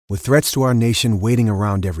With threats to our nation waiting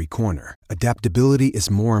around every corner, adaptability is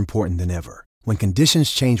more important than ever. When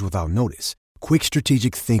conditions change without notice, quick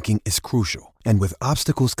strategic thinking is crucial. And with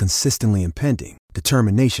obstacles consistently impending,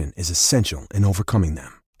 determination is essential in overcoming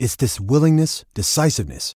them. It's this willingness,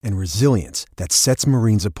 decisiveness, and resilience that sets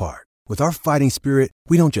Marines apart. With our fighting spirit,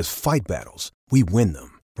 we don't just fight battles, we win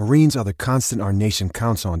them. Marines are the constant our nation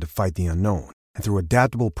counts on to fight the unknown. And through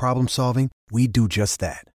adaptable problem solving, we do just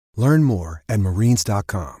that. Learn more at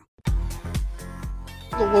marines.com.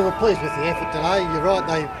 Look, we were pleased with the effort today. You're right,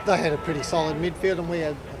 they had a pretty solid midfield, and we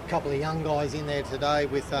had a couple of young guys in there today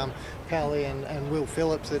with Cowley and Will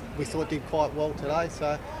Phillips that we thought did quite well today.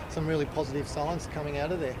 So some really positive signs coming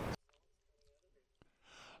out of there. A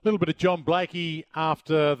little bit of John Blakey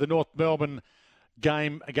after the North Melbourne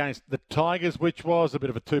game against the Tigers, which was a bit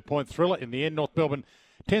of a two-point thriller in the end. North Melbourne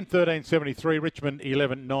 10-13-73, Richmond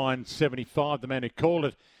 11-9-75. The man who called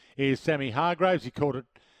it is Sammy Hargraves. He called it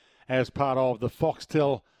as part of the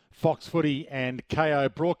Foxtel, Fox Footy and KO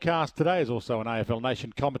broadcast today. Is also an AFL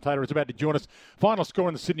Nation commentator. Is about to join us. Final score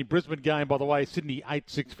in the Sydney-Brisbane game, by the way, Sydney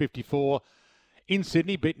 8-6-54 in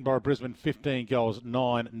Sydney, beaten by Brisbane 15 goals,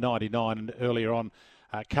 9-99. And earlier on,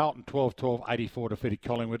 Carlton 12-12, 84 defeated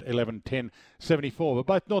Collingwood 11-10-74. But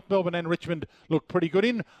both North Melbourne and Richmond look pretty good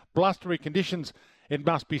in blustery conditions, it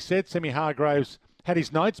must be said. Sammy Hargraves had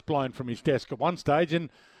his notes blown from his desk at one stage and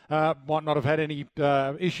might not have had any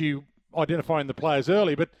issue identifying the players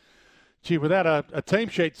early, but gee, without a team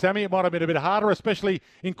sheet, Sammy, it might have been a bit harder, especially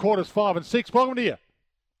in quarters 5 and 6. Welcome to you.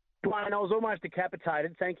 Dwayne, I was almost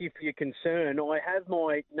decapitated. Thank you for your concern. I have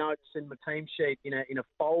my notes and my team sheet in a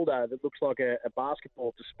folder that looks like a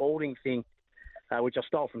basketball to Spalding thing, which I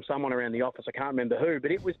stole from someone around the office. I can't remember who,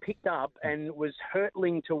 but it was picked up and was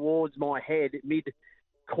hurtling towards my head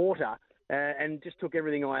mid-quarter. And just took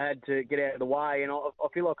everything I had to get out of the way. And I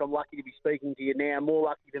feel like I'm lucky to be speaking to you now, more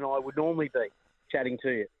lucky than I would normally be chatting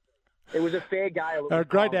to you. It was a fair gale.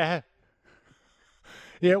 Great to have.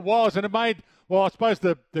 Yeah, it was. And it made, well, I suppose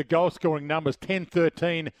the goal-scoring numbers,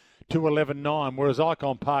 10-13 to 11-9, whereas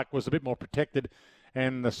Icon Park was a bit more protected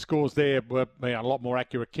and the scores there were a lot more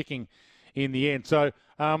accurate kicking in the end. So,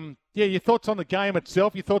 your thoughts on the game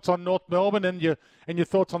itself, your thoughts on North Melbourne and your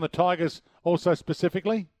thoughts on the Tigers also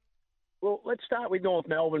specifically? Well, let's start with North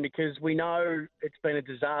Melbourne because we know it's been a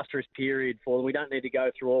disastrous period for them. We don't need to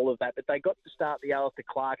go through all of that, but they got to start the Alistair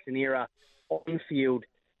Clarkson era on field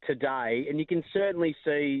today, and you can certainly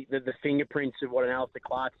see the fingerprints of what an Alistair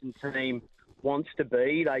Clarkson team wants to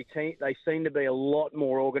be. They seem to be a lot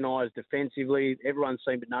more organised defensively. Everyone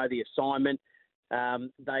seemed to know the assignment.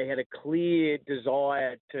 They had a clear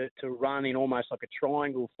desire to run in almost like a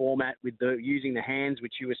triangle format with using the hands,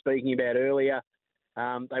 which you were speaking about earlier.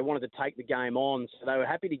 They wanted to take the game on, so they were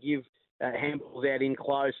happy to give handballs out in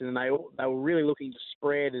close, and they were really looking to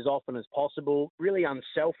spread as often as possible. Really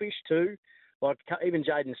unselfish too. Like even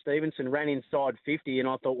Jaden Stevenson ran inside 50, and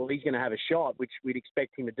I thought, well, he's going to have a shot, which we'd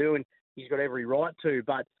expect him to do, and he's got every right to.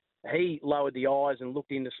 But he lowered the eyes and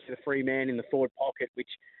looked into the free man in the forward pocket, which,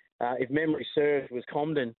 if memory serves, was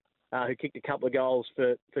Comden, who kicked a couple of goals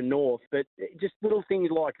for North. But just little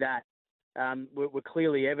things like that. Were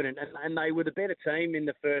clearly evident, and they were the better team in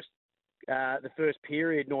the first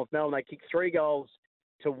period. North Melbourne, they kicked 3 goals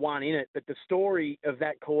to 1 in it, but the story of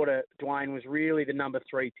that quarter, Dwayne, was really the number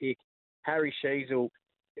 3 pick, Harry Sheezel.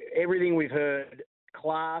 Everything we've heard,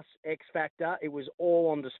 class, X factor, it was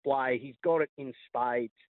all on display. He's got it in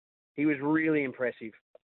spades. He was really impressive.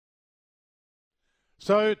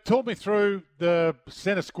 So talk me through the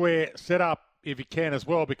centre square setup if you can as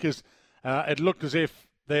well, because it looked as if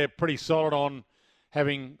they're pretty solid on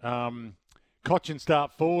having Cochin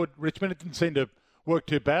start forward. Richmond, it didn't seem to work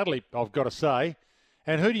too badly, I've got to say.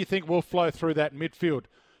 And who do you think will flow through that midfield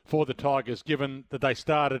for the Tigers, given that they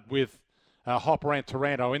started with Hopper and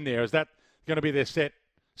Taranto in there? Is that going to be their set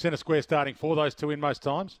centre square starting for those two in most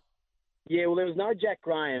times? Yeah, well, there was no Jack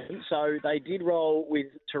Graham, so they did roll with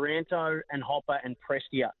Taranto and Hopper and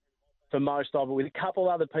Prestia for most of it, with a couple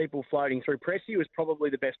other people floating through. Prestia was probably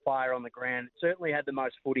the best player on the ground. It certainly had the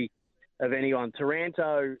most footy of anyone.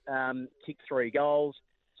 Taranto kicked 3 goals,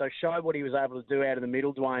 so showed what he was able to do out of the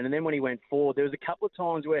middle, Dwayne. And then when he went forward, there was a couple of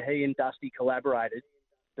times where he and Dusty collaborated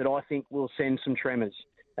that I think will send some tremors.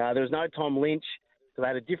 There was no Tom Lynch, so they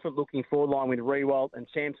had a different looking forward line with Rewalt and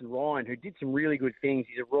Samson Ryan, who did some really good things.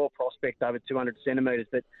 He's a raw prospect over 200 centimetres,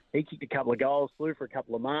 but he kicked a couple of goals, flew for a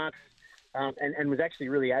couple of marks. And was actually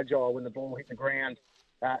really agile when the ball hit the ground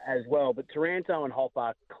as well. But Taranto and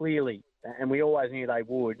Hopper clearly, and we always knew they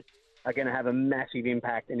would, are going to have a massive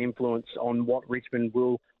impact and influence on what Richmond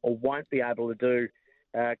will or won't be able to do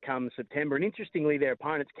come September. And interestingly, their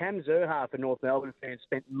opponents, Cam Zerha for North Melbourne fans,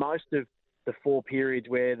 spent most of the 4 periods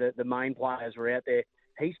where the main players were out there.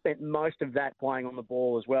 He spent most of that playing on the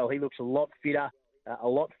ball as well. He looks a lot fitter, a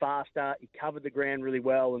lot faster. He covered the ground really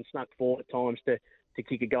well and snuck forward at times to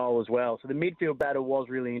kick a goal as well. So the midfield battle was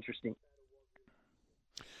really interesting.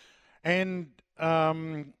 And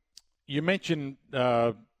you mentioned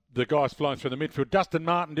the guys flowing through the midfield. Dustin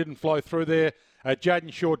Martin didn't flow through there.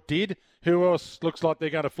 Jaden Short did. Who else looks like they're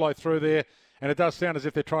going to flow through there? And it does sound as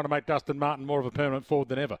if they're trying to make Dustin Martin more of a permanent forward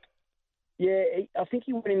than ever. Yeah, I think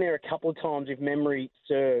he went in there a couple of times if memory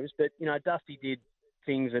serves. But, Dusty did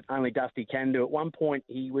things that only Dusty can do. At one point,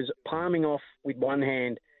 he was palming off with one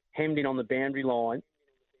hand, hemmed in on the boundary line,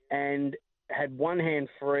 and had one hand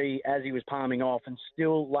free as he was palming off and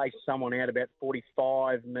still laced someone out about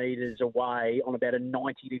 45 metres away on about a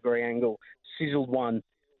 90-degree angle, sizzled one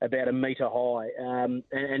about a metre high,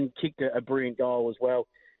 and kicked a brilliant goal as well.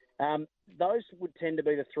 Those would tend to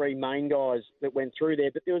be the 3 main guys that went through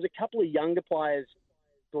there, but there was a couple of younger players,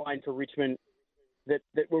 Dwayne, for Richmond that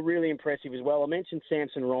were really impressive as well. I mentioned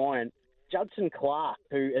Samson Ryan. Judson Clark,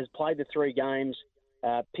 who has played the 3 games,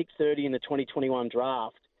 picked 30 in the 2021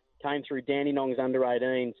 draft, came through Dandenong's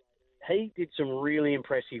under-18s. He did some really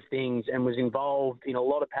impressive things and was involved in a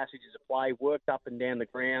lot of passages of play, worked up and down the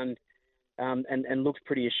ground, and looks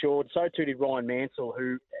pretty assured. So too did Ryan Mansell,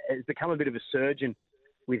 who has become a bit of a surgeon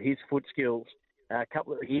with his foot skills.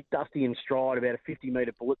 He hit Dusty in stride about a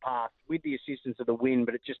 50-metre bullet pass with the assistance of the wind,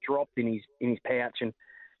 but it just dropped in his pouch,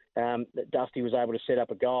 and Dusty was able to set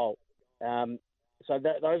up a goal. So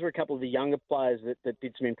those were a couple of the younger players that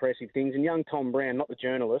did some impressive things. And young Tom Brown, not the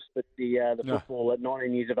journalist, but the footballer at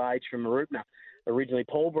 19 years of age from Mooroopna, originally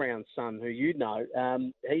Paul Brown's son, who you know,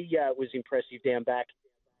 he was impressive down back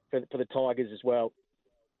for the Tigers as well.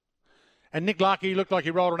 And Nick Larkey looked like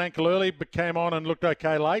he rolled an ankle early, but came on and looked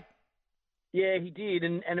okay late. Yeah, he did,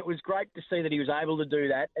 and it was great to see that he was able to do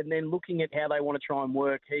that. And then looking at how they want to try and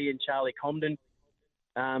work, he and Charlie Comden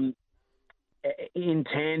in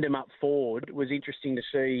tandem up forward was interesting to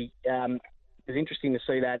see.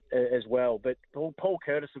 That as well. But Paul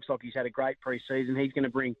Curtis looks like he's had a great pre-season. He's going to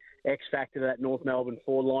bring X factor to that North Melbourne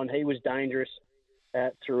forward line. He was dangerous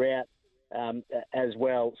throughout as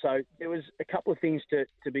well. So there was a couple of things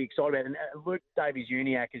to be excited about. And Luke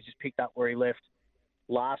Davies-Uniacke has just picked up where he left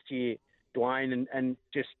last year, Dwayne, and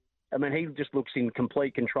just, I mean, he just looks in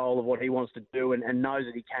complete control of what he wants to do and knows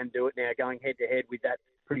that he can do it now, going head-to-head with that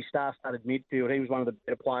pretty star-studded midfield. He was one of the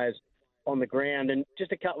better players on the ground. And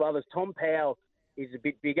just a couple of others. Tom Powell is a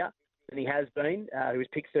bit bigger than he has been. He was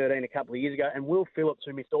picked 13 a couple of years ago. And Will Phillips,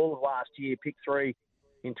 who missed all of last year, picked 3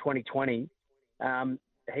 in 2020.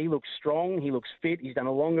 He looks strong. He looks fit. He's done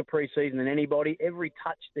a longer pre-season than anybody. Every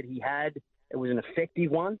touch that he had, it was an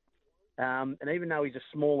effective one. And even though he's a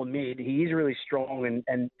smaller mid, he is really strong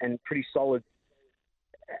and pretty solid.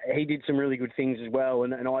 He did some really good things as well.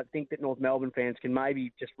 And I think that North Melbourne fans can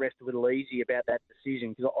maybe just rest a little easy about that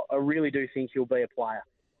decision, because I really do think he'll be a player.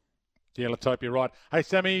 Yeah, let's hope you're right. Hey,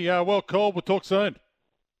 Sammy, well called. We'll talk soon.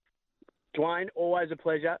 Dwayne, always a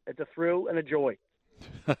pleasure. It's a thrill and a joy.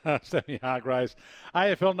 Sammy Hargraves,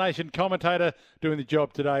 AFL Nation commentator, doing the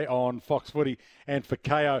job today on Fox Footy and for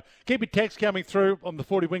KO. Keep your text coming through on the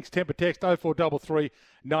 40 Winks Temper text, 0433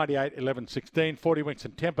 98 11 16. 40 Winks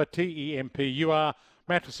and Temper, TEMPUR,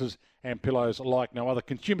 mattresses and pillows like no other.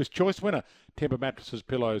 Consumer's Choice winner, Temper mattresses,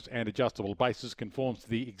 pillows and adjustable bases, conforms to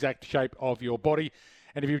the exact shape of your body.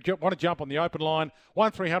 And if you want to jump on the open line,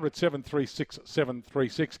 1300 736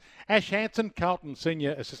 736. Ash Hansen, Carlton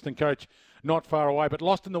Senior Assistant Coach, not far away, but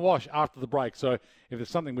lost in the wash after the break. So if there's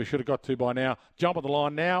something we should have got to by now, jump on the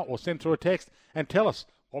line now or send through a text and tell us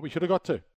what we should have got to.